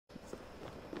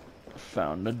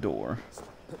Found a door.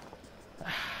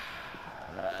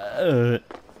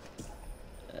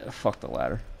 Fuck the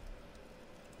ladder.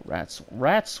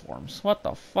 Rat swarms. What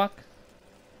the fuck?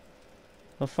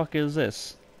 The fuck is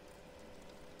this?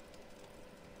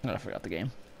 I forgot the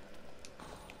game.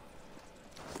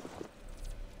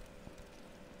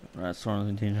 Rat swarms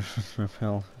and dangerous to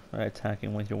repel by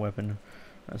attacking with your weapon.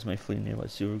 Rats may flee nearby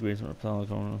sewer grates and repel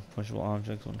on pushable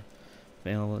objects when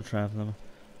available to trap them.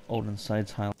 Olden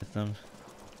sites highlight them.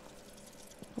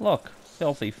 Look,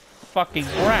 filthy fucking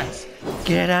rats!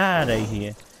 Get out of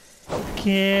here!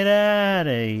 Get out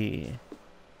of here!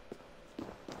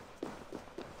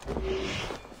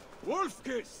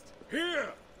 Wolfkist,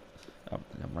 here! I'm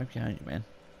right behind you, man.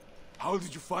 How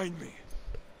did you find me?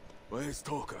 Where's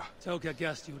Toka? Toka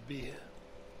guessed you would be here.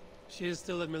 She is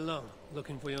still at Milan,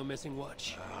 looking for your missing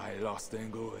watch. I lost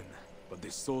Engelwin, but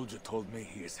this soldier told me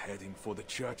he is heading for the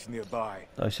church nearby.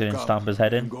 I shouldn't stomp his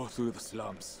head in. Go through the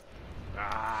slums.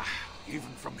 Even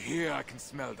from here I can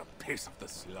smell the piss of the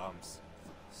slums.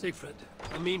 Siegfried,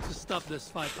 I mean to stop this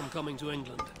fight from coming to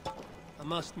England. I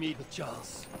must meet with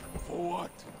Charles. For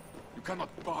what? You cannot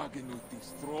bargain with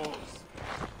these thralls.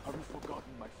 Have you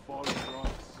forgotten my fallen brother,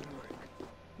 Cynric?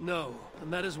 No,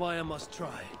 and that is why I must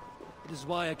try. It is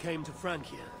why I came to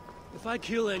Francia. If I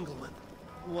kill Engelman,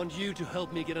 I want you to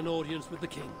help me get an audience with the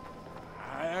king.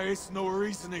 There is no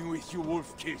reasoning with you,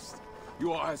 Wolfkist.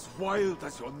 You are as wild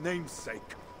as your namesake.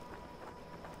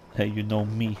 Hey, you know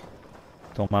me.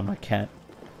 Don't mind my cat.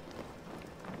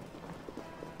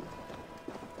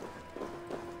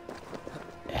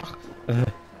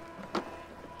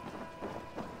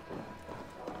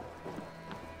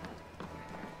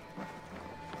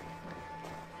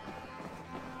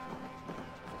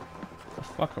 The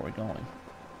fuck are we going?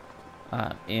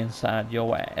 I'm inside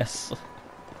your ass.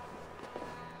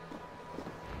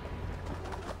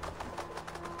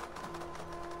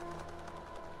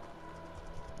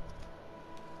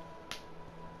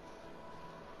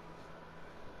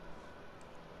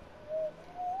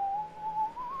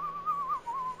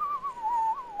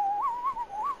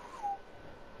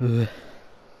 Ugh.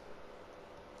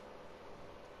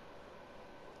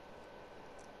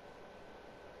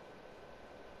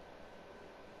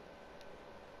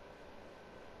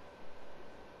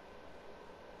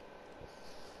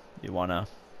 You wanna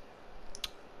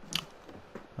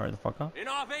hurry the fuck up? In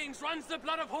our veins runs the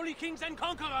blood of holy kings and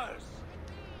conquerors.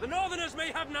 The Northerners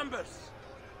may have numbers,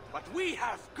 but we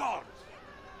have God.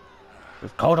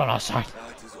 We've gold on our side.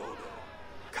 That is Odo,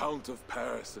 Count of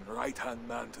Paris and right-hand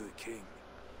man to the king.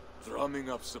 Drumming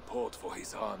up support for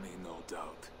his army, no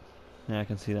doubt. Yeah, I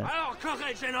can see that. Our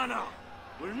courage and honor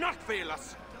will not fail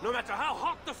us, no matter how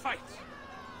hot the fight.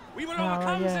 We will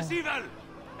overcome this evil,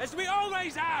 as we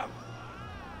always have.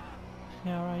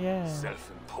 Yeah.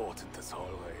 Self-important as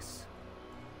always.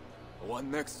 The one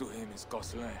next to him is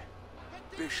Gosselin,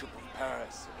 Bishop of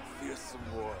Paris in a fearsome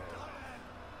war.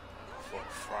 For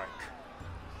Frank.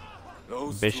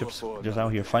 Those Bishops just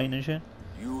out here fighting and shit?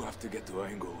 You have to get to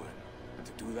Engelwin. And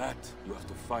to do that, you have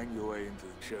to find your way into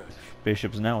the church.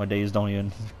 Bishops nowadays don't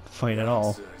even fight at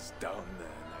all. Is down there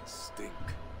in that stink.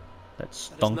 That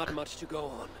stunk. There's not much to go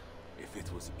on. If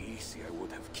it was easy, I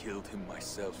would have killed him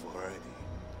myself already.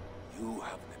 You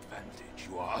have an advantage.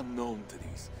 You are unknown to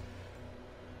these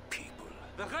people.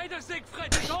 The Raider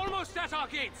Siegfried is almost at our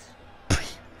gates.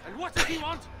 And what does he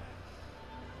want?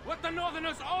 What the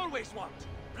Northerners always want.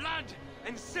 Blood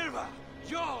and silver.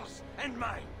 Yours and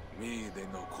mine. Me, they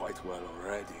know quite well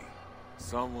already.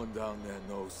 Someone down there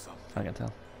knows something. I can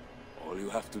tell. All you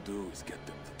have to do is get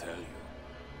them to tell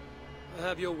you. I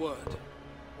have your word.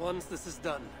 Once this is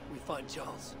done, we find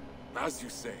Charles. As you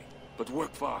say, but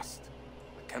work fast.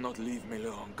 I cannot leave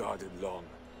Miller unguarded long.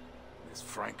 This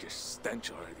Frankish stench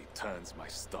already turns my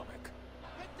stomach.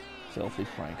 Filthy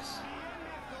Franks.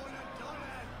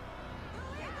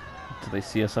 Do they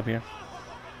see us up here?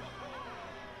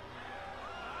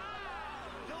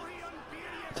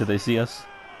 Do they see us?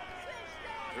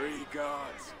 3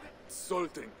 guards.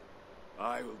 Insulting.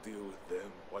 I will deal with them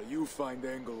while you find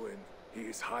Engelwin. He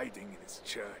is hiding in his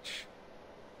church.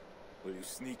 Will you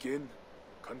sneak in?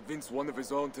 Convince one of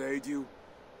his own to aid you?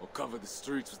 Or cover the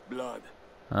streets with blood?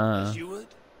 As you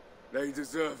would? They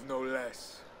deserve no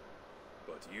less.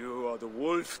 But you are the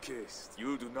Wolf-Kissed.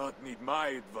 You do not need my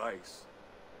advice.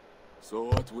 So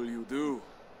what will you do?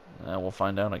 We'll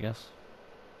find out, I guess.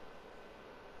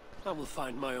 I will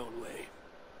find my own way.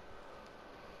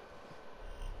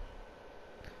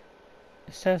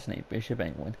 Assassinate Bishop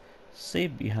Engelwin.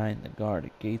 Saved behind the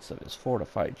guarded gates of his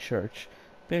fortified church,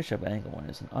 Bishop Engelwin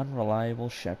is an unreliable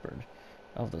shepherd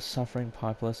of the suffering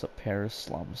populace of Paris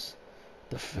slums.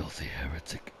 The filthy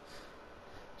heretic.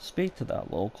 Speak to the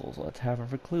locals at a tavern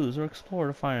for clues or explore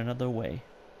to find another way.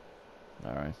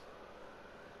 Alright.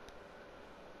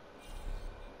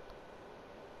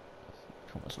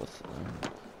 Come us with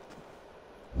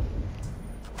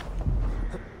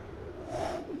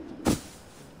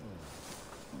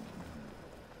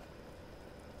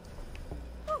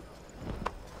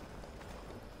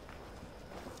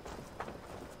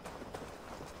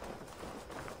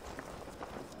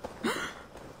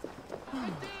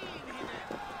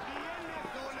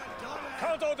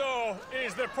Count Odo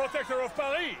is the protector of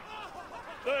Paris,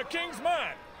 the king's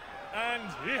man, and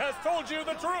he has told you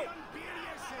the truth.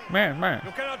 Man.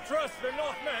 You cannot trust the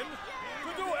Northmen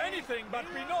to do anything but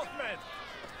be Northmen,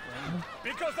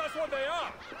 because that's what they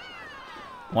are.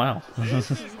 Wow.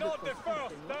 This is not the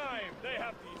first time they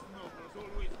have these nobles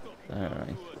always talking Alright.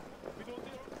 to us. We don't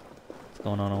hear. What's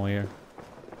going on over here?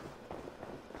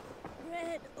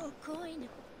 Bread or coin?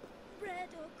 Bread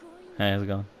or coin? Hey, how's it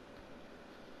going?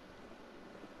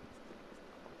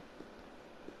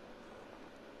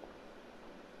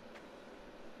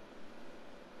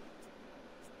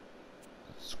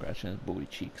 Scratching his booty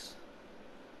cheeks.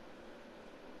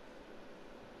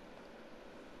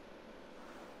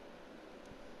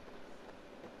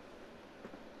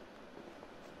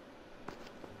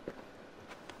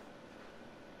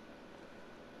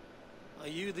 Are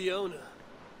you the owner?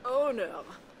 Owner?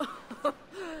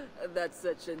 That's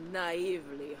such a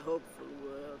naively hopeful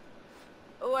word.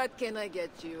 What can I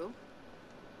get you?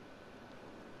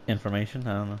 Information?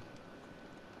 I don't know.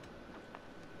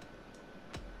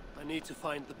 I need to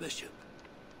find the bishop.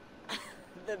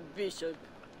 The bishop.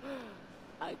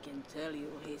 I can tell you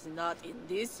he's not in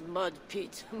this mud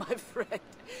pit, my friend.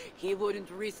 He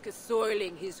wouldn't risk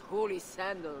soiling his holy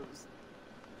sandals.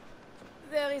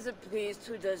 There is a priest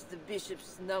who does the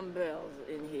bishop's numbers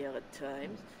in here at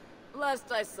times.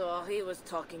 Last I saw, he was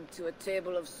talking to a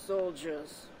table of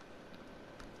soldiers.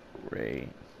 Great.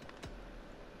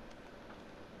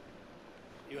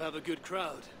 You have a good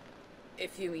crowd.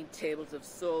 If you mean tables of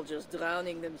soldiers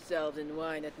drowning themselves in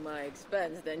wine at my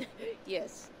expense, then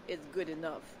yes, it's good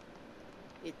enough.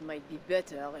 It might be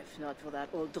better if not for that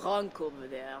old drunk over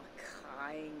there,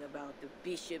 crying about the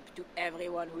bishop to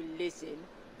everyone who listened.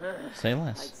 Say I'd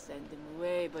less. send him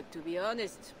away, but to be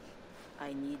honest,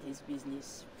 I need his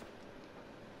business.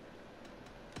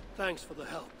 Thanks for the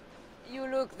help. You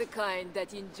look the kind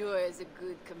that enjoys a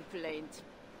good complaint.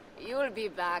 You'll be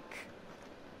back.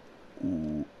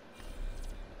 Ooh.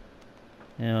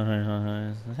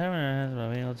 The tavern has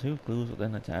revealed 2 clues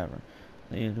within the tavern.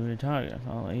 Lead to your target.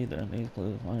 Follow either of these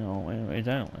clues. Find your way to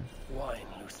gentlemen. Wine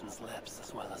loosens lips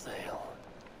as well as ale.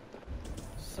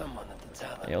 Someone at the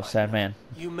tavern. Yo, sad man.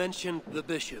 You mentioned the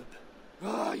bishop.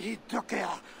 Oh, he took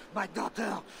her, my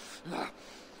daughter.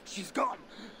 She's gone.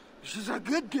 She's a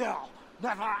good girl.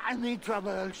 Never any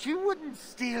trouble. She wouldn't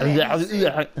steal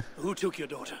anything. Who took your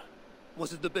daughter?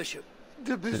 Was it the bishop?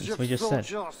 The we bishop's just said.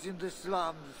 soldiers in the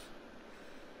slums.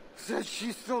 Said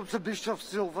she stole the bishop's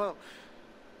silver.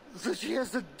 Said she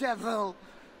has the devil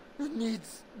who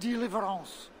needs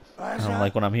deliverance. I don't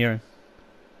like what I'm hearing.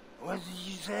 What did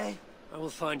you say? I will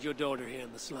find your daughter here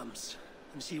in the slums,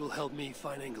 and she will help me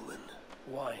find England.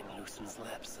 Wine loosens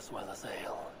lips as well as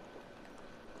ale.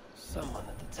 Someone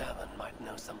at the tavern might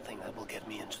know something that will get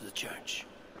me into the church.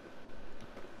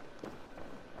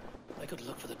 I could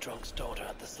look for the drunk's daughter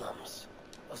at the slums.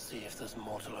 I'll see if there's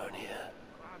more to learn here.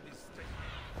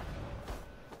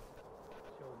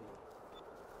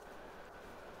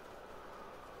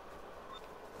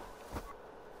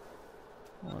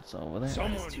 What's over there?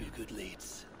 There's 2 good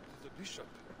leads. The bishop.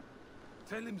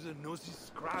 Tell him the nosy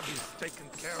scrab is taken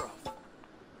care of.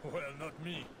 Well, not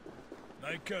me.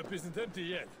 My cup isn't empty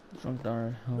yet. Drunk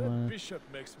daughter. The bishop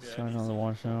makes me Sign on uneasy. the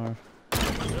watchtower.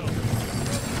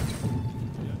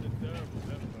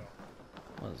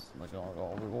 What's like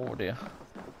all over there?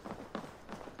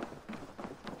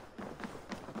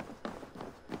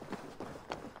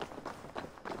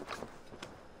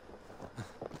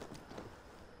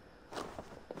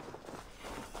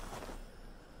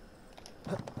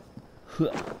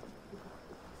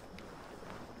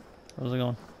 How's it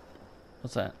going?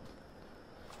 What's that?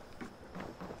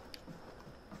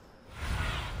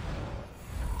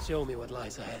 Show me what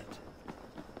lies ahead.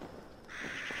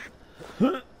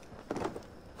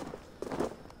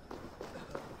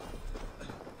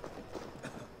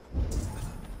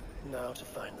 Now to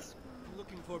find this. I'm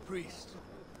looking for a priest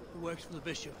who works for the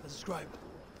bishop as a scribe.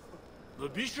 The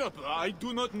bishop? I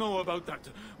do not know about that.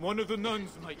 One of the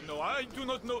nuns might know. I do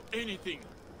not know anything.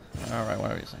 Alright,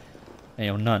 whatever you say. Hey,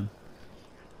 yo, none.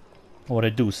 What I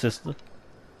do, sister?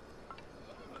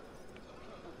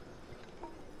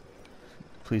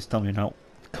 Please tell me you're not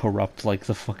corrupt like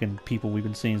the fucking people we've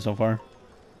been seeing so far.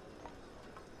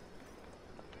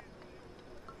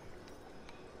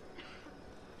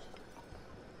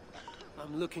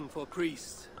 I'm looking for a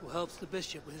priest who helps the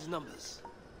bishop with his numbers.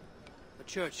 A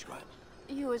church scribe.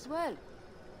 You as well.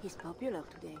 He's popular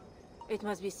today. It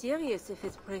must be serious if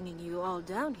it's bringing you all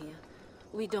down here.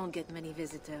 We don't get many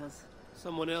visitors.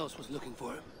 Someone else was looking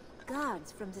for him.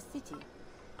 Guards from the city.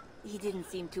 He didn't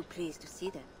seem too pleased to see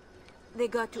them. They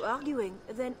got to arguing,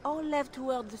 then all left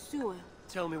toward the sewer.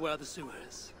 Tell me where the sewer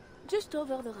is. Just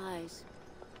over the rise.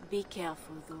 Be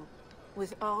careful, though.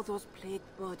 With all those plagued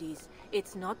bodies,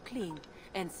 it's not clean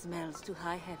and smells to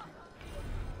high heaven.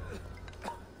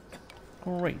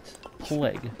 Great.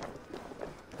 Plague.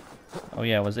 Oh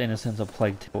yeah, it was Innocence of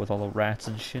Plague too, with all the rats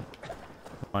and shit.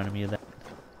 Reminded me of that.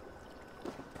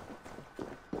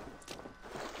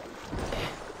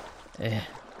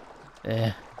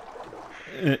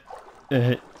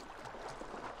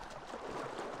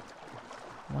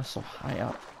 Why so high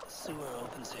up? The sewer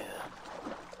opens here.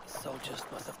 The soldiers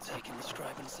must have taken the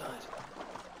scribe inside.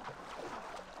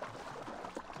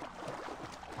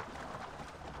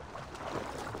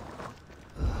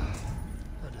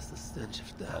 That is the stench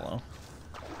of death. Hello.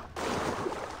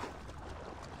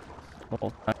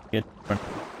 Well, I get different.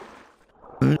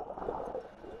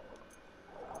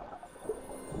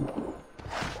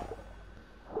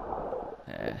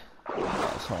 I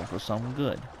was home for something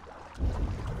good.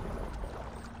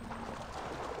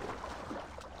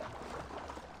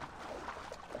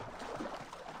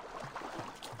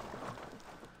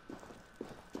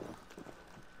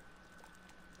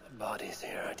 The bodies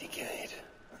here are decayed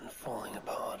and falling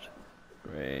apart.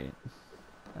 Great.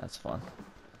 That's fun.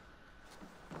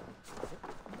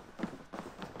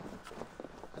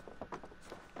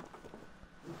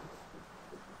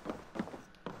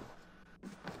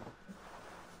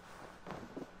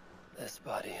 This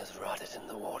body has rotted in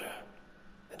the water.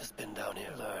 It has been down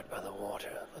here lured by the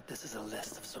water, but this is a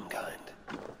list of some kind.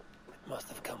 It must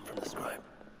have come from the scribe.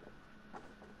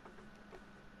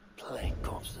 Plague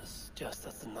corpses, just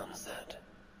as the nun said.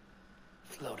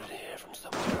 Floated here from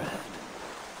somewhere ahead.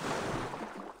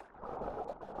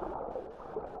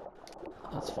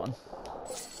 That's fun.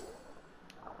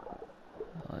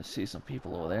 I see some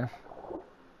people over there.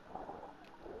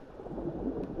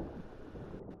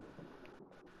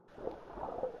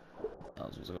 I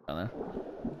was supposed to go down there.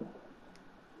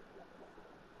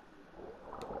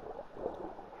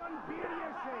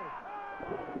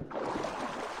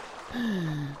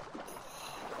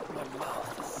 My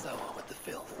mouth is sour with the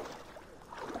filth.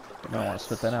 You might want to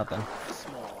spit that out then.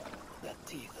 Small, that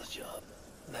teeth are sharp.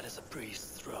 That is a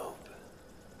priest's robe.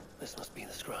 This must be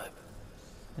the scribe.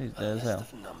 He's A dead as list hell.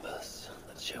 of numbers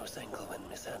that shows Engelwin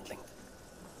mishandling.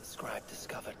 The scribe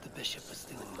discovered the bishop was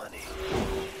stealing money.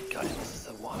 He got it as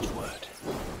a watchword.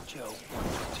 Job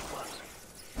 121.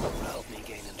 Will help me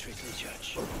gain entry to the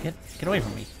church. Get away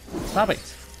from me. Stop it.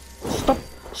 Stop.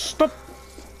 Stop.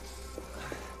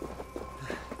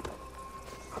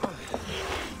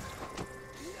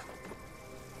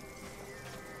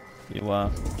 You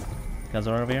guys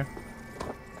are over here?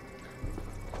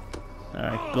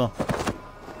 Alright, go.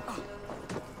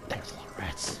 There's a lot of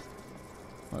rats.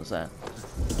 What is that?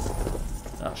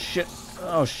 Oh shit.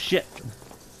 Oh shit.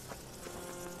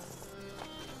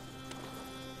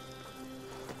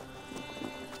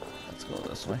 Let's go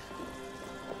this way.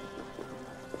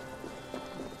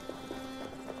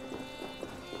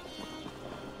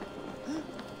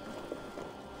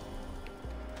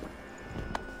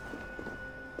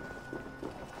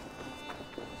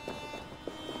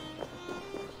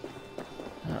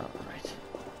 Alright.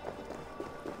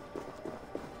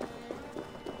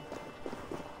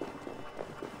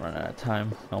 Run out of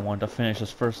time. I wanted to finish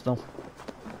this first though.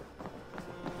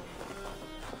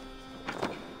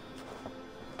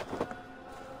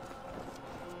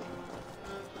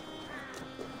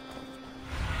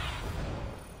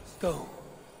 Go,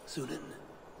 Sunan.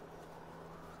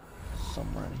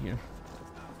 Somewhere in here.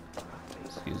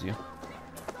 Excuse you.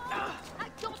 I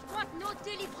don't want no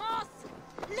délivrance.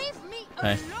 Leave me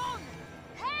Hey. alone.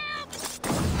 Help!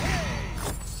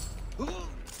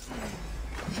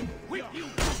 With you!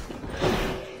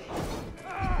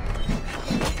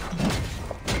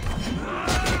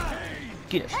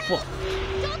 Get fucked.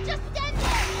 Don't just stand there.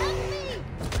 Help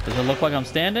me. Does it look like I'm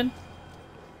standing?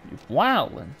 You're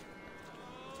wildin'.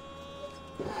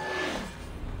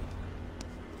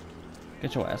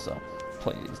 Get your ass up.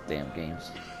 Play these damn games.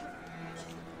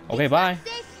 Okay, bye.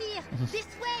 Safe here. This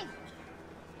way.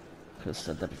 Could have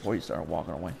said that before you started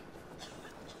walking away.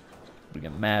 We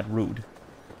get mad rude.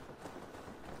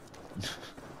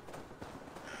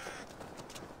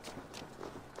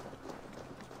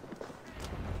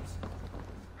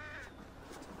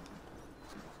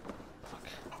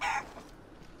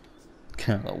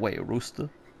 Wait, rooster.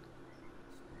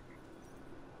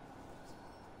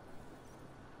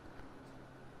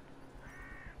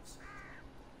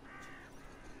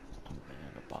 Oh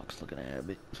man, the box looking at a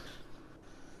bit.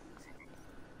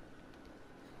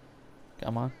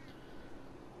 Come on.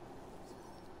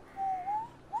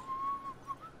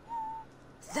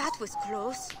 That was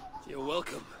close. You're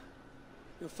welcome.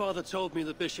 Your father told me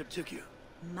the bishop took you.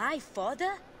 My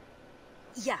father?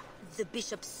 Yeah, the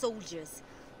bishop's soldiers.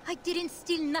 I didn't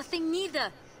steal nothing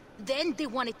neither. Then they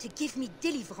wanted to give me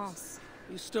deliverance.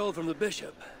 You stole from the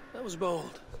bishop. That was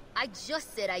bold. I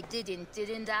just said I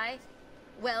didn't I?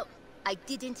 Well, I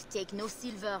didn't take no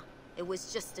silver. It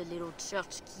was just a little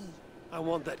church key. I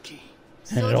want that key.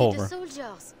 Hand So it did over. the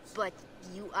soldiers. But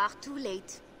you are too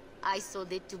late. I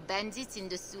sold it to bandits in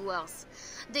the sewers.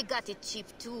 They got it cheap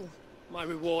too. My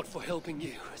reward for helping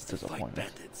you is to fight Disappointment.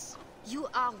 bandits. You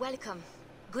are welcome.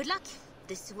 Good luck.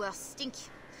 The sewers stink.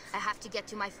 I have to get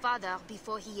to my father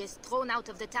before he is thrown out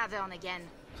of the tavern again.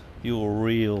 You a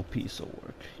real piece of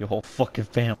work. Your whole fucking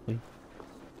family.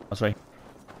 That's right.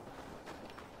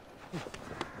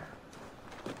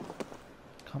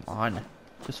 Come on.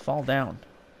 Just fall down.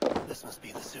 This must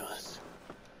be the sewers.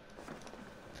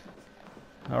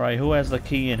 Alright, who has the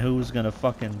key and who's gonna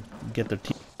fucking get their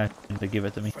teeth back and to give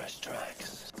it to me? Fresh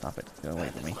tracks. Stop it. Get away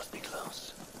from me. Must be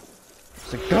close.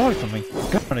 It's like, get away from me.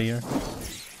 Get out of here.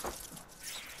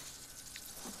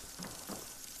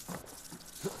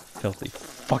 Filthy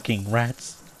fucking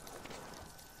rats.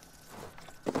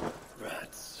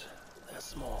 Rats. They're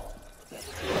small. Get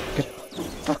the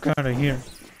fuck out of here.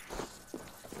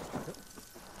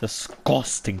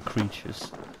 Disgusting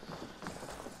creatures.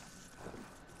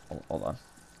 Hold on.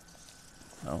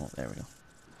 Oh, there we go.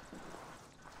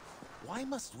 Why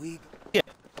must we? Yeah.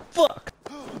 Fuck.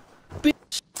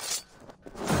 Bitch.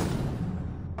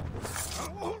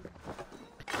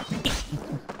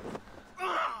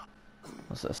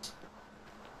 What's this?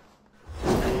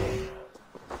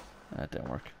 That didn't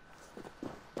work.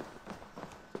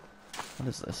 What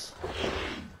is this?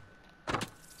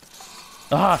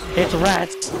 Ah, it's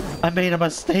rats! I made a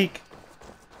mistake!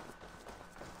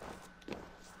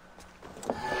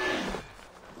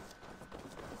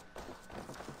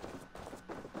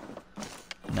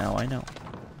 Now I know.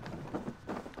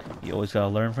 You always gotta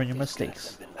learn from your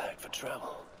mistakes. Been back for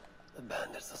travel. The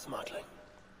bandits are smuggling.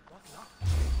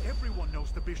 Everyone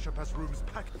knows the bishop has rooms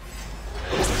packed.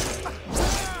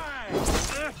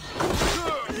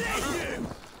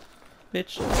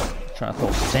 Bitch. Trying to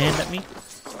throw sand at me?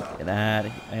 Get out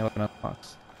of here. I ain't looking at the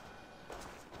box.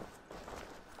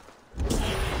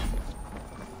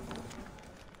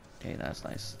 Okay, that's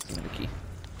nice. Give me the key.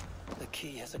 The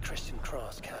key has a Christian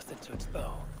cross cast into its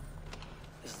bow.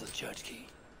 This is the church key.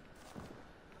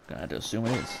 Gonna have to assume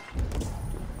it is.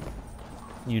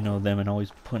 You know them and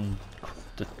always putting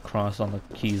the cross on the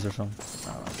keys or something.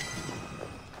 I don't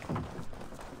know.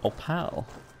 Oh, pal.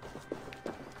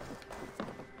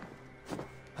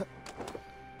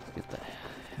 Get the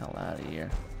hell out of here.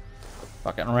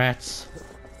 Fucking rats.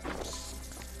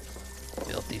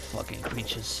 Filthy fucking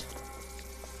creatures.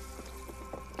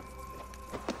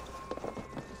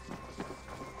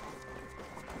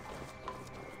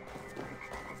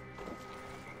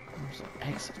 There's an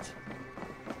exit.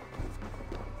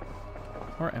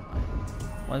 Where am I?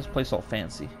 Why is this place all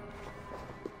fancy?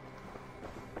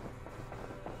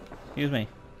 Excuse me.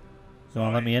 You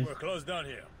wanna let me in? We're closed down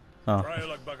here. Oh. Try your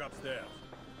luck back upstairs.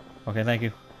 Okay, thank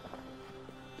you.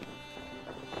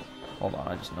 Hold on,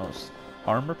 I just noticed.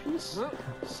 Armor piece?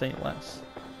 Say less.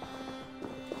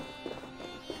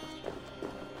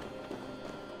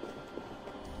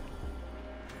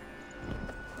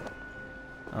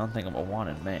 I don't think I'm a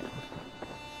wanted man.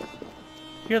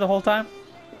 Here the whole time?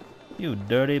 You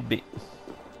dirty bitch.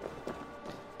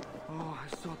 Oh, I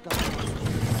saw that.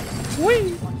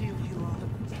 Whee! What do you are?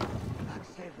 God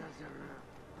save us,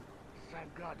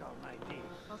 thank God Almighty.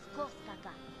 Of course,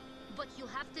 Kaka. But you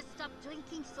have to stop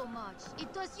drinking so much.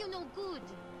 It does you no good.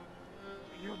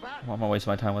 You back? Why am I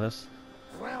wasting my time with this?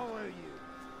 Where were you?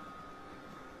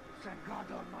 Thank God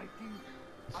Almighty.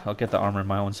 I'll get the armor in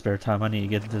my own spare time. I need to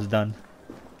get this done.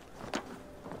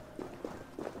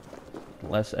 The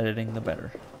less editing, the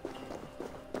better.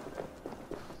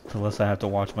 The less I have to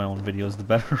watch my own videos, the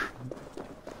better.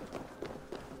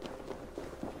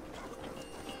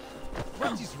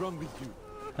 What is wrong with you?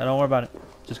 Don't worry about it.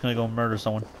 Just gonna go murder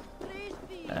someone.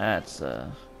 That's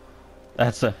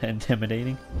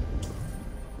intimidating.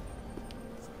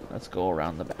 Let's go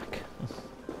around the back.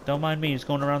 Don't mind me, just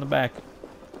going around the back.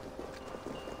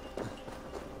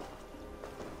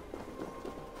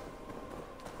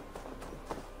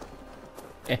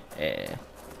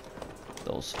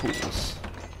 those fools.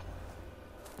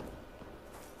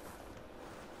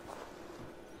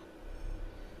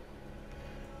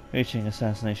 Reaching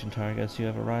assassination targets. You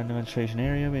have arrived in the demonstration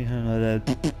area.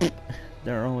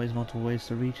 There are always multiple ways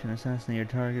to reach and assassinate your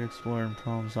target. Explore and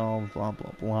problem solve. Blah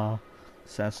blah blah.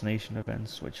 Assassination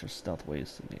events, which are stealth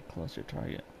ways to get close to your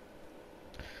target.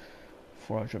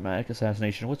 For a dramatic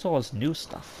assassination. What's all this new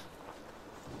stuff?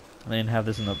 I didn't have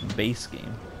this in the base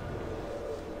game.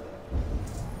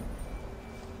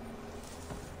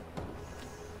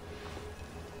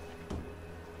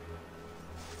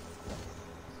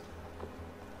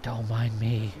 Don't mind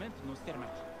me.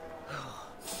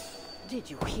 Did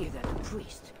you hear that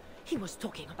priest? He was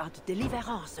talking about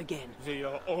deliverance again. They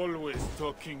are always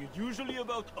talking, usually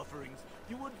about offerings.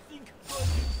 You would think God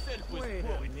himself was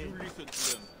poor if you listen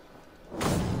to them.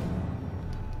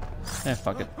 Eh,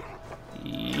 fuck it.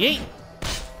 Yeet!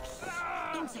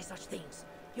 Don't say such things.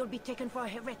 You'll be taken for a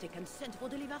heretic and sent for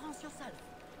deliverance yourself.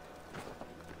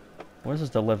 What is this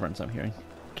deliverance I'm hearing?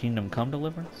 Kingdom Come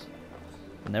deliverance?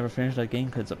 I never finished that game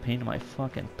because it's a pain in my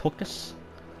fucking tuchus.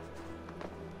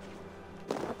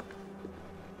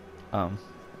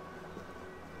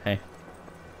 Hey.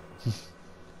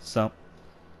 So.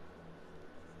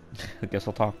 I guess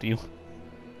I'll talk to you.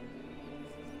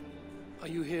 Are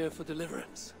you here for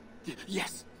deliverance?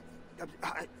 Yes.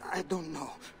 I don't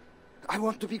know. I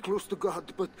want to be close to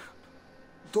God, but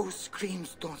those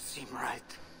screams don't seem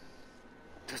right.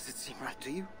 Does it seem right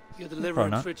to you? Your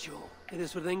deliverance ritual. It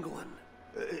is with England.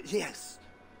 Yes.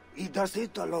 He does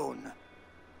it alone.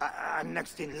 I'm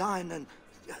next in line, and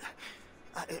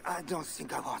I don't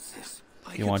think I want this.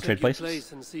 You want to trade places?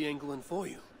 Place and see England for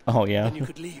you. Oh yeah. Then you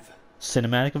could leave.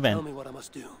 Cinematic event. Tell me what I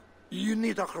must do. You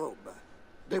need a robe.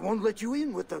 They won't let you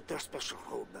in without their special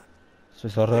robe.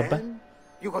 Special robe? Then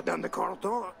you go down the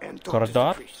corridor and talk to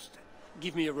the priest.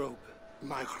 Give me a robe.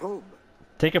 My robe?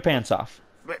 Take your pants off.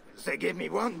 Well, they gave me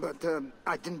one, but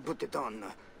I didn't put it on.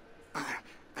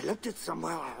 I left it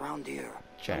somewhere around here.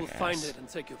 I will find it and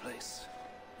take your place.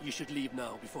 You should leave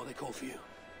now before they call for you.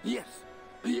 Yes.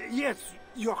 Yes,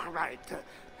 you're right.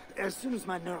 As soon as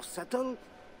my nerves settle,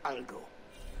 I'll go.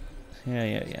 Yeah.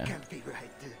 It can't be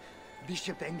right.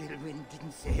 Bishop Engelwin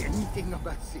didn't say anything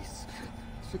about this.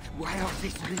 So why are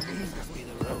these remains? Give me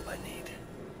the robe I need.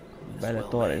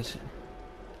 Bellator's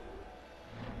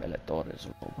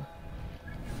robe.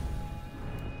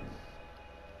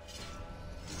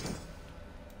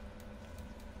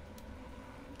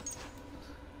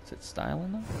 Is it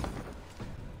styling though?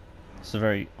 It's a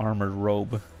very armored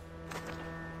robe.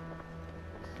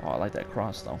 Oh, I like that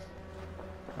cross though.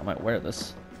 I might wear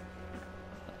this.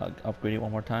 I'll upgrade it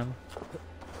one more time.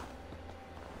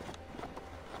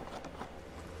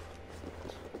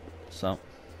 So.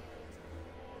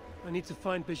 I need to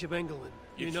find Bishop Engelwin.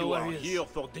 If know where he is. Here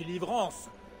for deliverance,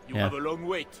 you have a long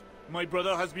wait. My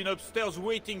brother has been upstairs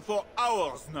waiting for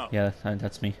hours now. Yeah,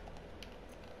 that's me.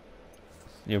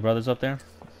 Your brother's up there?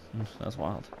 That's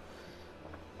wild.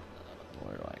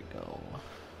 Where do I go?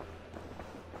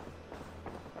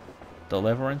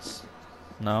 Deliverance?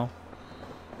 No.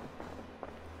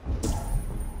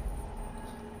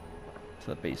 To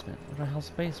the basement. Where the hell's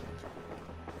the basement?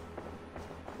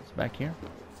 It's back here?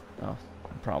 Oh,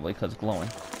 probably because it's glowing.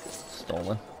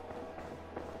 Stolen.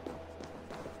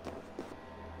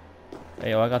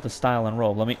 Hey, yo, I got the style and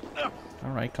robe. Let me...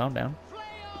 Alright, calm down.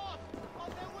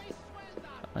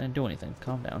 I didn't do anything.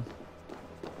 Calm down.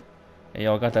 Hey,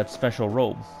 yo, I got that special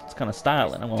robe. It's kind of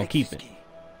styling. I'm gonna keep it.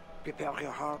 Prepare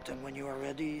your heart, and when you are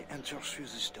ready, enter through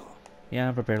this door. Yeah,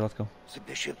 I'm prepared. Let's go. The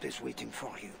bishop is waiting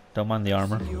for you. Don't mind the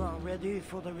armor. You are ready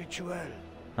for the ritual.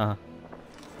 Uh-huh.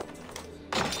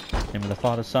 Name of the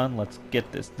Father, Son. Let's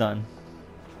get this done.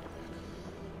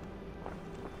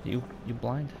 You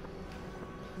blind?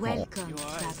 Welcome, Your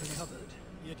eyes traveler. are covered,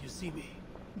 yet you see me.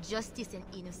 Justice and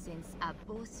innocence are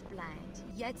both blind,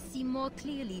 yet see more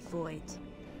clearly for it.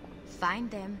 Find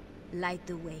them, light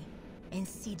the way, and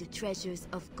see the treasures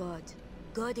of God.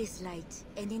 God is light,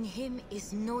 and in him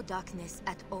is no darkness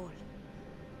at all.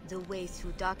 The way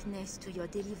through darkness to your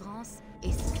deliverance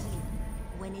is clear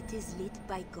when it is lit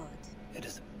by God. It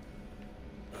is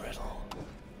brittle.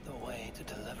 The way to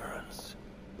deliverance.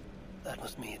 That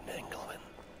must mean Engelwin.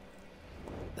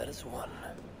 That is one.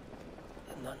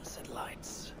 The nun said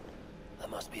lights. That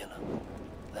must be another.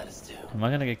 That is two. Am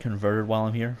I gonna get converted while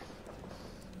I'm here?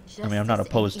 Justice I mean, I'm not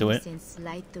opposed to it.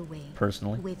 Light the way.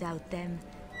 Personally. Without them,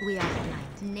 we are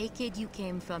blind. Naked you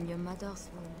came from your mother's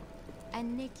womb,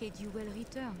 and naked you will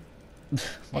return. Am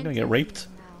I gonna get raped?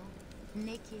 Now,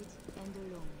 naked and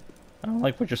alone. I don't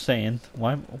like what you're saying.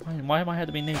 Why am I had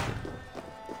to be naked?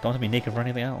 Don't have to be naked for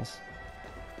anything else.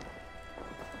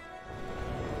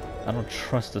 I don't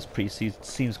trust this priest. He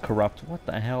seems corrupt. What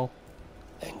the hell?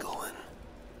 Engelwin.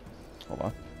 Hold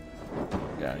on.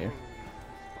 Get out of here.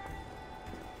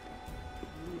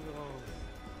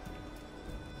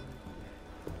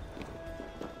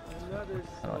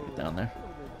 How do I get down there?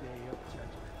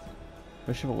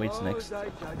 Bishop awaits next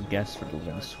guest for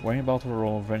deliverance. Worrying about the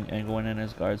role of Engelwin and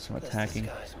his guards from attacking,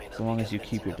 as long as you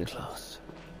keep your distance.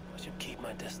 I should keep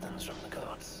my distance from the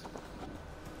gods.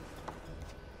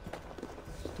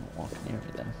 Don't walk near me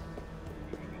then.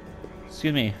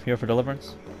 Excuse me, here for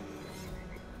deliverance?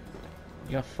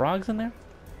 You got frogs in there?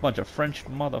 Bunch of French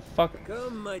motherfuckers.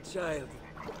 Come, my child.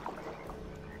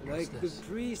 Like the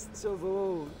priests of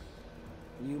old,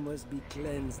 you must be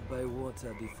cleansed by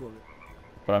water before.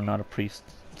 But I'm not a priest.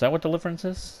 Is that what deliverance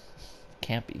is?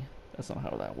 Can't be. That's not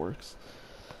how that works.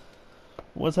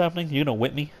 What's happening? You gonna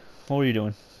whip me? What were you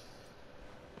doing?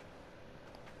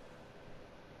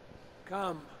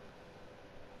 Come.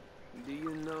 Do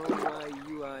you know why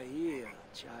you are here,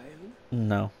 child?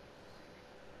 No.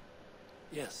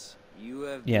 Yes. You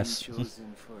have Yes. been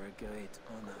chosen for a great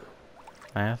honor.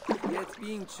 I have? Yet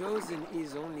being chosen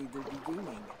is only the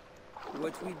beginning.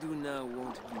 What we do now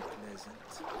won't be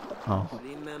pleasant. Oh.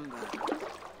 Remember,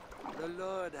 the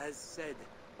Lord has said,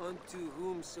 unto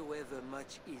whomsoever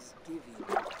much is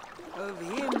given, of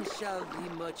him shall be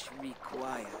much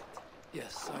required.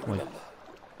 Yes, I remember.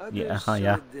 Others Yeah, showed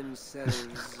yeah.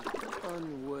 themselves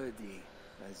unworthy,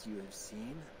 as you have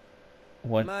seen.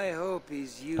 What? My hope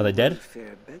is you Are they dead? will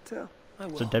fare better. I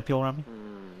will. Is there dead people around me?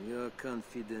 Your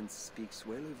confidence speaks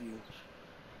well of you.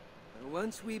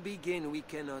 Once we begin, we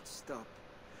cannot stop.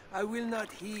 I will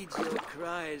not heed your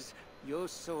cries. Your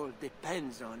soul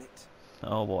depends on it.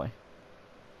 Oh boy.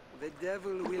 The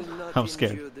devil will not I'm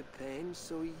scared. endure the pain,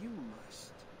 so you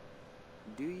must.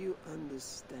 Do you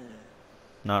understand?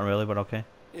 Not really, but okay.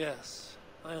 Yes,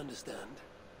 I understand.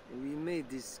 We may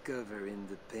discover in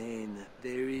the pain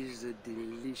there is a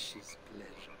delicious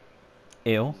pleasure.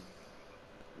 Ew.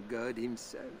 God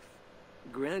himself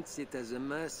grants it as a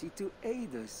mercy to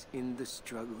aid us in the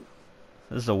struggle.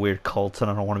 This is a weird cult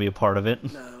and I don't want to be a part of it.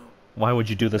 Now, Why would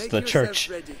you do this make to the yourself church?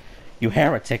 ready. You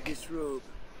heretic. Disrobe,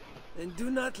 and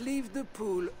do not leave the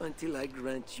pool until I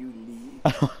grant you leave.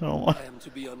 I don't want... I am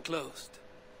to be unclothed.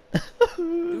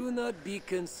 Do not be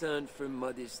concerned for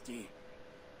modesty.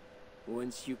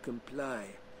 Once you comply,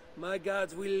 my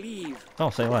gods will leave. Oh,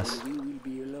 say less. And we will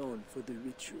be alone for the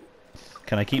ritual.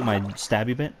 Can I keep my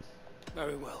stabby bit?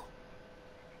 Very well.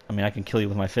 I mean, I can kill you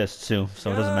with my fists too,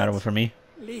 so it doesn't matter for me.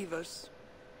 Leave us.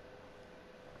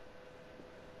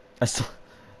 I still...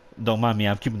 Don't mind me,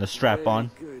 I'm keeping the strap Very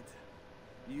on. good.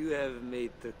 You have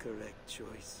made the correct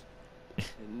choice.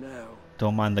 And now...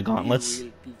 Don't mind the gauntlets. We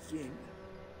will begin.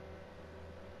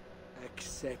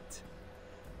 Accept,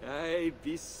 I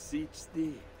beseech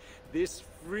thee, this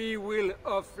free will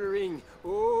offering,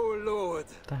 O Lord.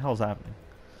 What the hell's happening?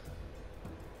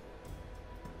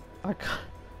 I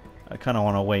kind of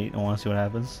want to wait. I want to see what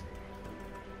happens.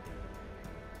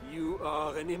 You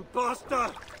are an imposter.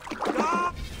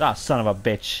 Ah, son of a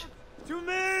bitch. To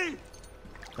me.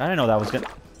 I didn't know that was gonna...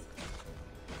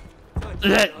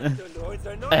 The Lords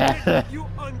are not you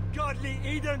ungodly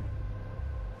Eden.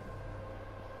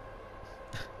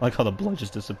 I like how the blood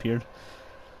just disappeared.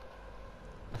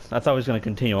 I thought it was gonna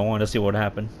continue. I wanted to see what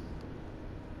happened.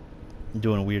 I'm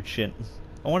doing weird shit.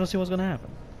 I wanted to see what's gonna happen.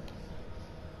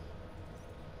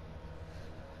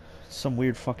 Some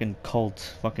weird fucking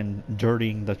cult fucking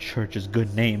dirtying the church's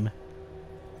good name.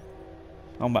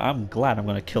 I'm glad I'm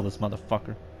gonna kill this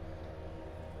motherfucker.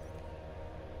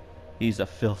 He's a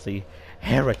filthy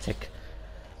heretic,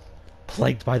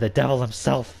 plagued by the devil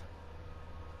himself.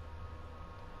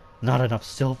 Not enough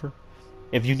silver?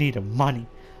 If you need money,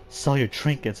 sell your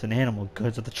trinkets and animal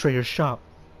goods at the trader's shop.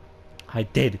 I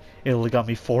did. It only got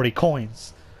me 40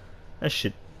 coins. That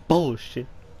shit bullshit.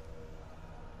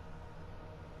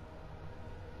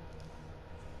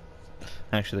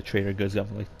 Actually, the trader goods got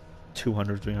me like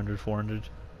 200, 300, 400.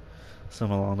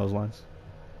 Something along those lines.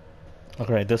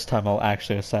 Okay, this time I'll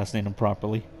actually assassinate him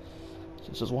properly.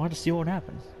 Just wanted to see what would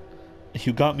happen.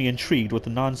 You got me intrigued with the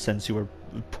nonsense you were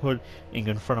putting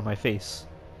in front of my face.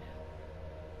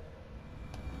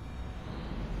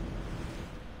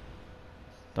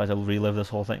 Do I have to relive this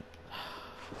whole thing?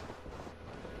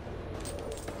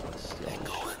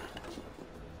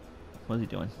 What is he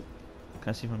doing? Can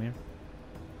I see from here?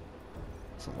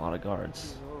 It's a lot of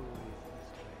guards.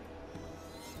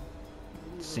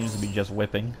 Seems to be just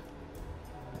whipping.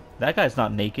 That guy's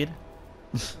not naked.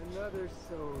 Another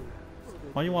soul.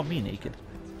 Why do you want me naked?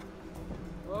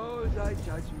 Oh, thy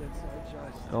judgments are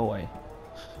just. Go away.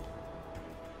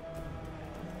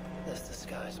 This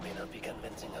disguise may not be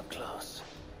convincing up close.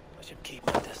 I should keep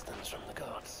my distance from the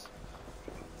gods.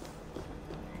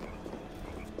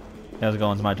 How's it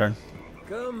going? It's my turn.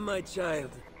 Come, my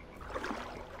child.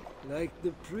 Like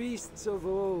the priests of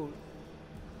old,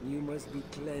 you must be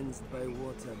cleansed by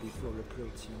water before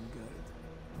approaching God.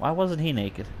 Why wasn't he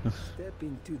naked? Step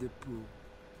into the pool.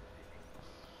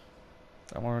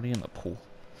 I'm already in the pool.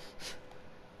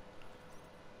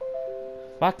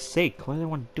 Fuck's sake, why is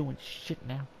everyone doing shit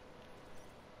now?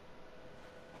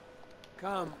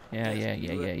 Come. Yeah.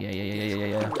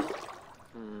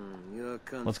 You're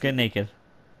Let's get naked.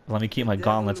 Let me keep my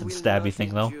gauntlets and stabby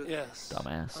thing though. Yes.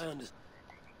 Dumbass. I understand.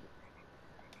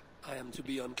 I am to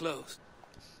be unclothed.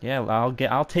 Yeah,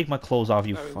 I'll take my clothes off,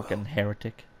 you Very fucking well.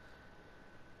 heretic.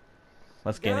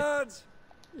 Let's get Guards,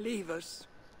 leave us.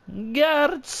 it.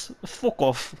 Guards! Fuck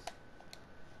off.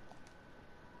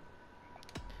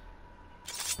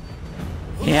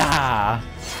 Yeah!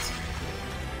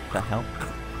 The hell?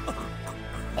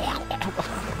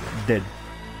 Dead.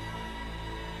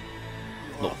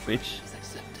 Little bitch. Is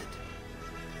accepted.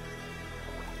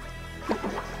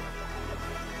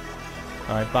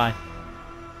 Alright, bye.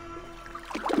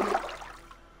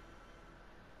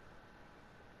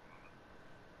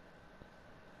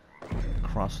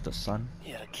 Across the Sun.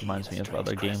 Reminds me of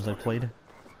other games I played.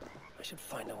 I should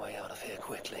find a way out of here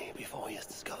quickly before he is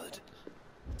discovered.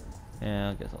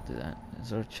 Yeah, I guess I'll do that. Is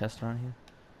there a chest around here?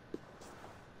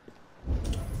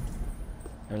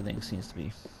 Everything seems to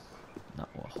be... Not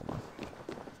well, hold on.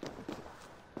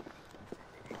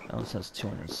 Oh, it says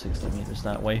 260 meters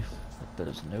that way, but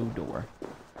there's no door.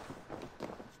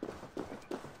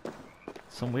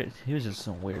 Some weird... He was just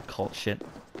some weird cult shit.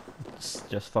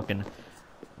 Just fucking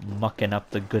mucking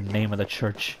up the good name of the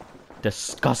church.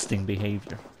 Disgusting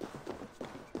behavior.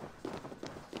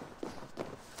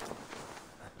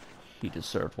 He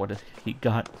deserved what he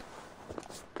got.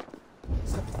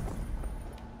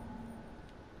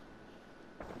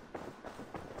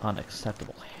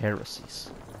 Unacceptable heresies.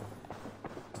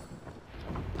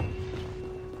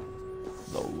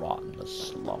 The rot in the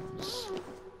slums.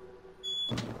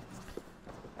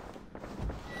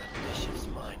 Bishop's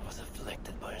mind was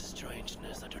afflicted by a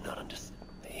strangeness I do not understand.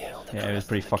 Yeah, he was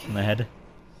pretty fucked in the head.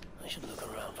 I should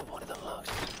look around for what it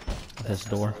unlocks. This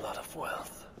door. A lot of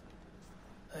wealth.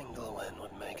 Engelwin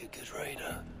would make a good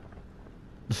raider.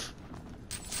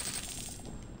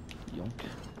 Yonk.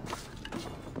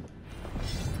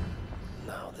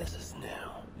 Now this is new.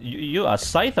 You a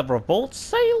scythe of revolt?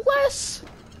 Say less!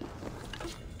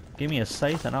 Give me a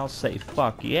scythe and I'll say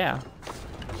fuck yeah.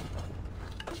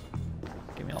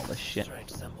 Give me all this shit.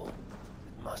 Strange symbol.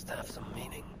 It must have some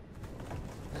meaning.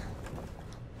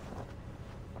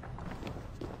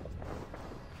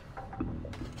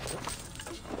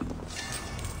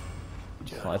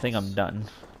 Well, I think I'm done.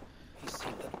 He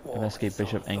seemed at I've war escaped with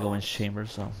his Bishop own Engelwin's thoughts. chamber,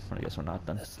 so I guess we're not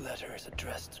done. This letter is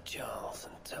addressed to Charles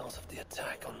and tells of the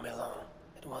attack on Milan.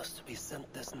 It was to be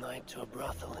sent this night to a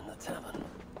brothel in the tavern.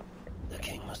 The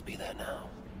king must be there now.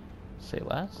 Say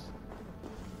less?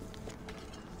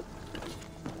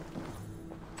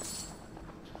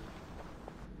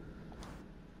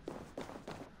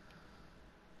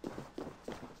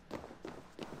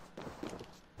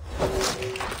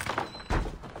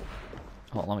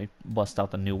 Oh, let me bust out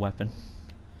the new weapon.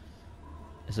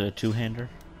 Is it a two-hander?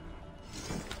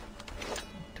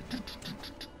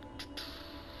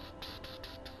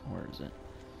 Where is it?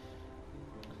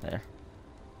 There.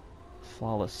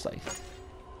 Flawless scythe.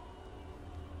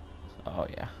 Oh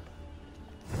yeah.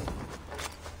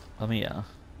 Let me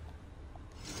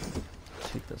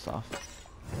take this off.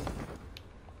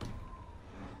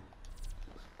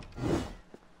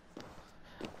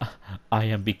 I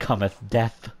am becometh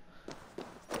death.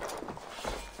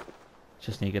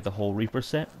 Just need to get the whole Reaper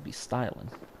set. Be styling.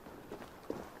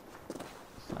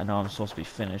 I know I'm supposed to be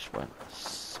finished, but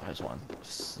I just want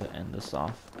to end this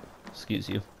off. Excuse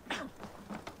you.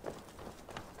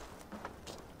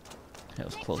 It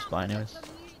was close by anyways.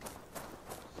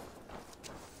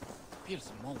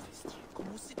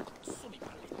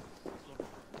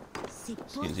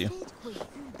 Excuse you.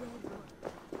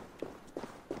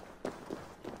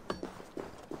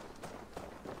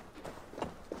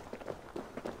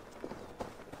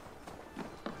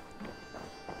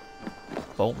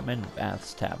 Boatman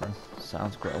Baths Tavern.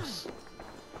 Sounds gross.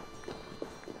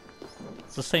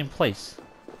 It's the same place.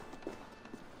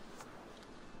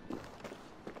 Do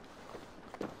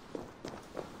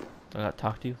I gotta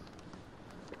talk to you?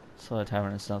 Saw a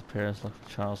tavern in South Paris. Look for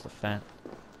Charles the Fat.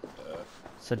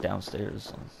 Said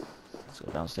downstairs. Let's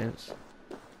go downstairs.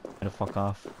 Get the fuck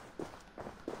off.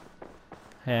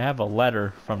 Hey, I have a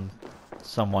letter from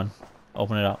someone.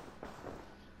 Open it up.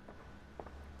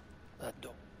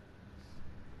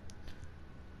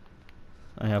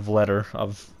 I have letter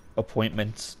of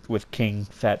appointments with King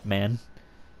Fat Man.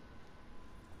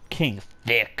 King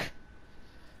Thick.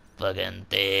 Fucking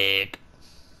thick.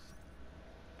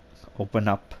 Open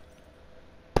up.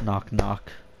 Knock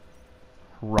knock.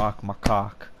 Rock my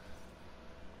cock.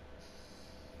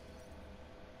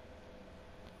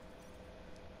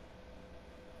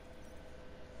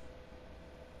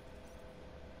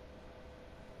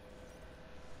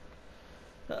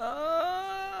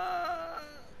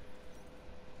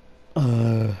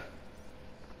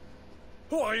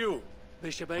 Who are you?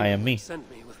 Bishop I am me. sent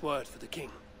me with word for the king.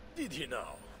 Did he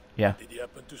now? Yeah. Did he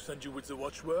happen to send you with the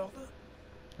watchword?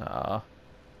 I have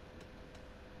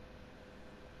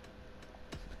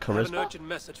an Charisma? urgent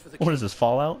message for the king. What is this,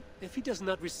 Fallout? If he does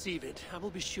not receive it, I will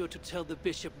be sure to tell the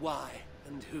bishop why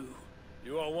and who.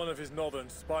 You are one of his northern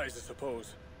spies, I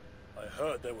suppose. I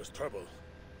heard there was trouble.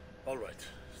 All right,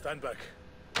 stand back.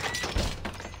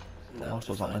 Now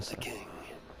to was on find this the side. king.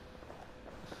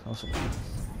 Also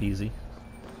easy.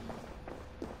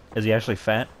 Is he actually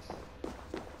fat?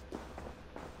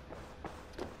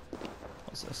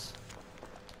 What's this?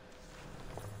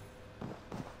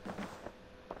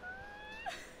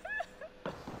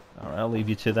 Alright, I'll leave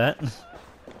you to that.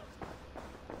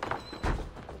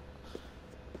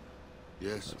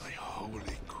 Yes, my holy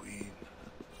queen.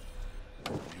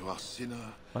 You are sinner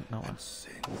What? No. and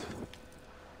saint.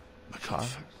 My Child?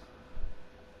 comfort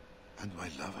and my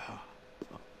lover.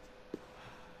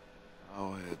 How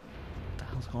What the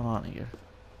hell's going on here?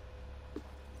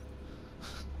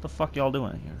 What the fuck y'all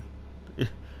doing here?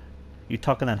 You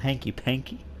talking that hanky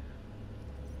panky?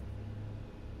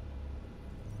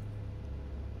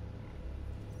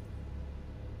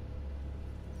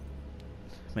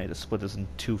 Made to split this in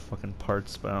 2 fucking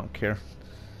parts, but I don't care.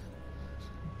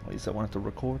 At least I want it to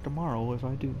record tomorrow if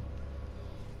I do.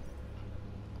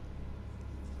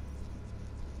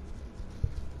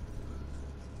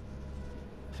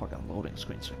 Fucking loading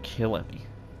screens are killing me.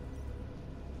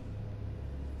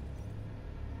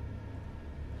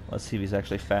 Let's see if he's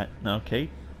actually fat. Okay.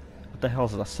 What the hell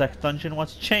is it? A sex dungeon?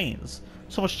 What's chains?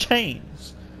 So much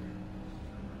chains!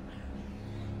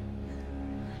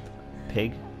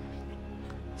 Pig.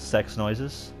 Sex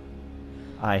noises.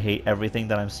 I hate everything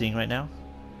that I'm seeing right now.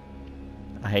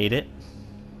 I hate it.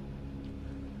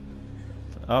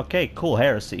 Okay, cool.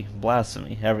 Heresy.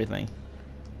 Blasphemy. Everything.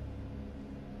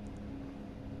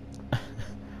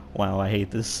 Wow, I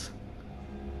hate this.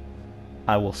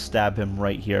 I will stab him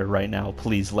right here, right now.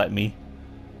 Please let me.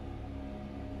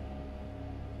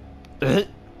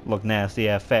 Look nasty,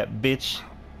 yeah, fat bitch.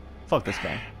 Fuck this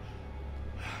guy.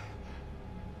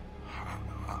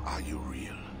 are you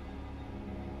real?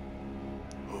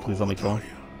 Please let me kill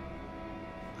him.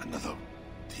 Another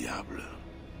Diablo.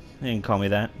 You can call me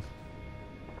that.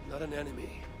 Not an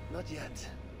enemy. Not yet.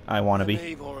 I wanna An be.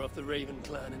 Eivor of the Raven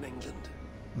clan in England.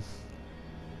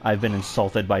 I've been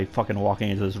insulted by fucking walking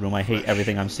into this room. I hate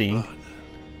everything I'm seeing. Blood.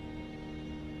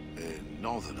 A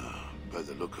northerner, by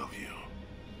the look of you.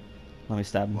 Let me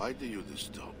stab him. Why do you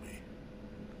disturb me?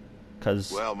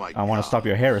 Because Well, my I want to stop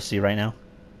your God. heresy right now.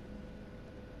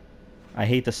 I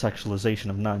hate the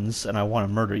sexualization of nuns, and I want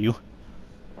to murder you.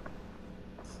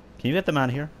 Can you get them out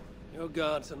of here? Your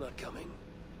guards are not coming.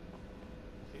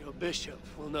 Your bishop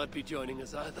will not be joining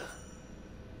us either.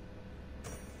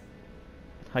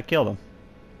 I killed him.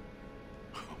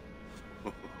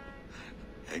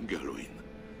 Engelwin,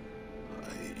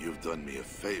 you've done me a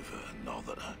favor,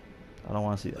 northerner. I don't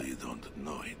want to see Though that. you don't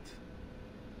know it.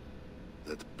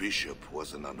 That bishop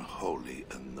was an unholy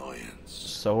annoyance.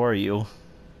 So are you.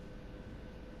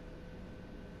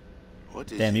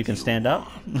 What is Damn, you it can stand up?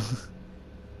 want?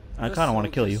 I kind of want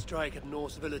to kill you. Strike at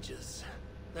Norse villages.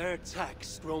 Their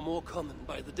attacks grow more common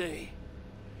by the day.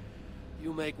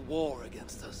 You make war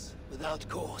against us without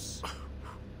cause.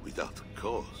 Without a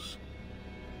cause.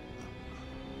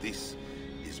 This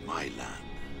is my land.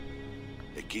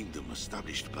 A kingdom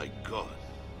established by God.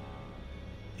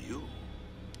 You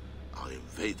are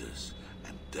invaders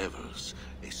and devils,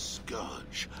 a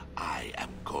scourge I am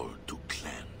called to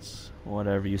cleanse.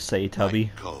 Whatever you say,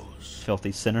 Tubby. My cause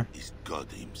Filthy sinner. is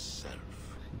God himself.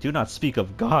 Do not speak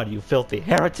of God, you filthy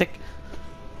heretic!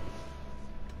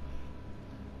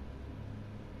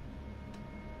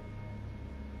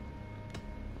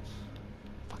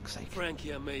 Fuck's sake.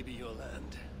 Francia may be your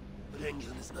land, but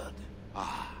England is not.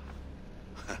 Ah.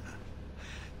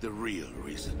 The real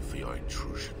reason for your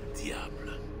intrusion,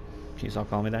 Diable. Can you stop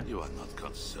calling me that? You are not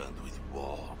concerned with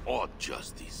war or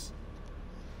justice.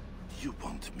 You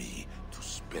want me to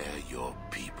spare your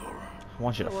people. I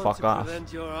want you to I want fuck to off.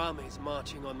 prevent your armies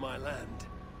marching on my land.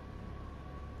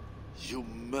 You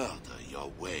murder your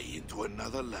way into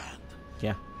another land.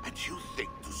 Yeah. And you think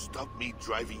to stop me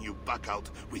driving you back out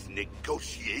with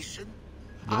negotiation?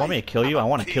 You want me to kill you? I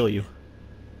want to kill you.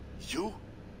 You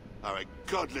are a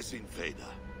godless invader.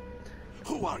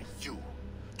 Who are you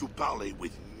to parley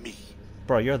with me?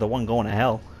 Bro, you're the one going to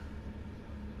hell.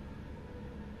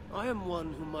 I am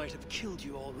one who might have killed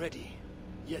you already,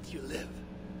 yet you live.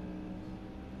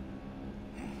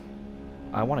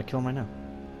 I want to kill him right now.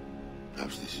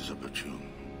 Perhaps this is opportune.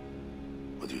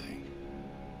 What do you think?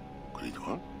 Could it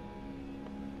work?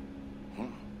 Who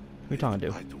you talking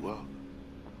to? Might work.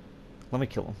 Let me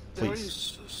kill him, There please.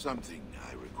 is something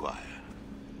I require.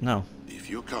 No. If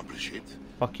you accomplish it,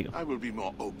 Fuck you. I will be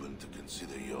more open to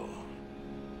consider your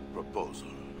proposal.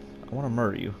 I want to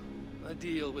murder you. A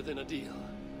deal within a deal.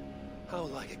 How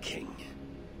like a king.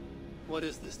 What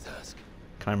is this task?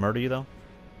 Can I murder you, though?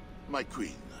 My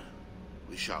queen,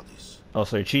 Richardis, Oh,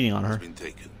 so you're cheating on has her. been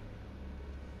taken.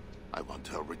 I want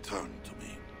her returned to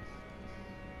me.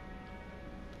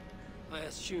 I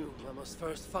assume I must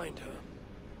first find her.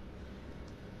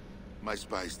 My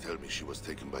spies tell me she was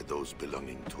taken by those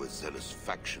belonging to a zealous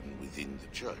faction within the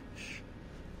church.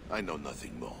 I know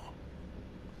nothing more.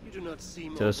 You do not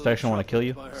seem Does this faction want to kill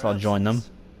you? by her So I'll join them.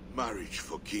 absence. Marriage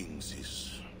for kings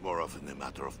is more often a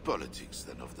matter of politics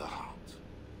than of the heart.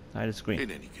 I disagree.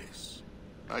 In any case,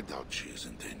 I doubt she is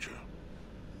in danger.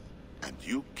 And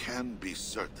you can be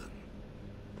certain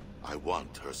I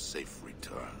want her safe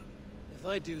return. If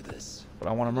I do this, But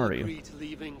I want to will murder you. agree to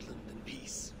leave England in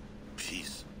peace.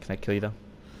 Peace. Can I kill you, though?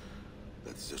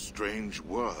 That's a strange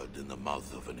word in the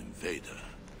mouth of an invader.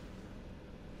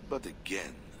 But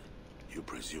again, you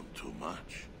presume too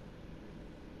much.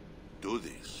 Do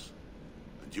this,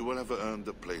 and you will have earned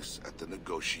a place at the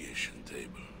negotiation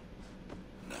table.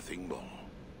 Nothing more.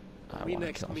 I We want to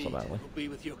next kill him meet so badly. will be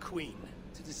with your queen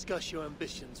to discuss your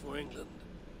ambitions for England.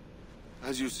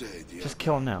 As you say, dear, Just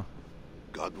kill him now.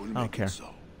 God will don't make care. it so.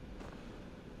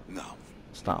 Now,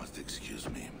 Stop. you must excuse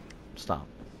me. Stop.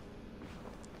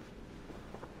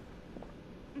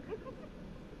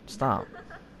 Stop.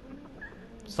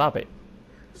 Stop it.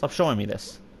 Stop showing me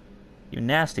this. You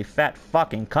nasty, fat,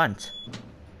 fucking cunt.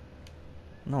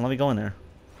 No, let me go in there.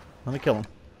 Let me kill him.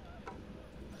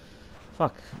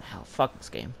 Fuck. Hell, fuck this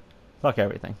game. Fuck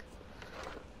everything.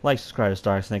 Like, subscribe to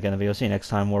DarkSideNick in the video. See you next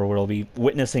time where we'll be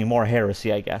witnessing more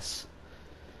heresy, I guess.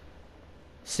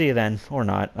 See you then. Or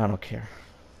not. I don't care.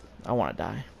 I want to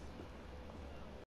die.